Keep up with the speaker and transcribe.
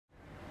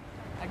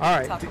All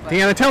right,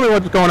 Deanna, tell me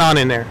what's going on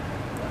in there.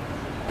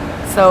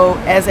 So,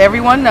 as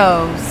everyone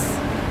knows,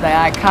 the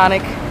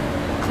iconic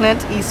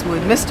Clint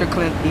Eastwood, Mr.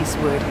 Clint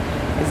Eastwood,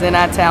 is in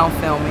our town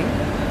filming,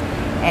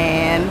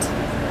 and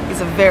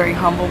he's a very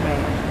humble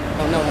man.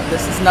 Oh no,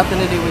 this has nothing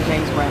to do with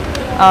James Brown.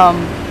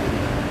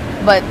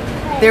 But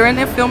they're in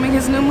there filming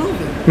his new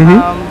movie,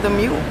 The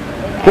Mule,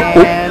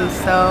 and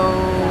so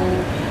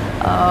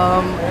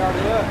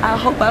I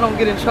hope I don't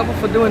get in trouble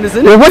for doing this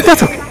interview. What?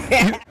 That's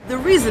okay. The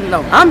reason,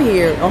 I'm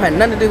here, had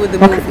nothing to do with the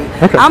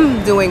movie. Okay.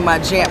 I'm doing my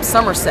JAMP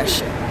summer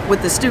session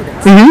with the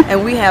students,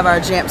 and we have our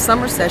JAMP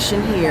summer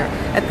session here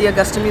at the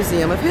Augusta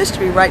Museum of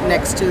History, right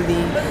next to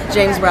the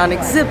James Brown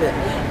exhibit.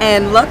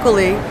 And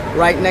luckily,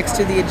 right next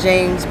to the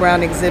James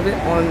Brown exhibit,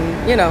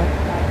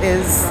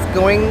 is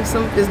doing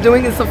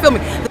some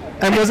filming.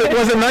 And was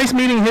it nice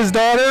meeting his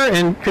daughter?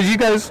 And because you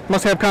guys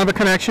must have kind of a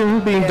connection,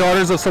 being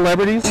daughters of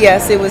celebrities.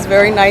 Yes, it was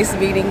very nice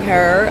meeting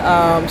her.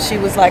 She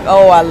was like,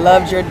 "Oh, I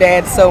loved your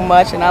dad so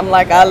much," and I'm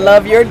like, "I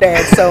love your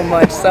dad so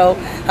much." So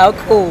how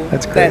cool!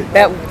 That's great.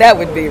 That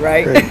would be,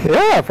 right? Great.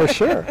 Yeah, for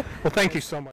sure. Well, thank you so much.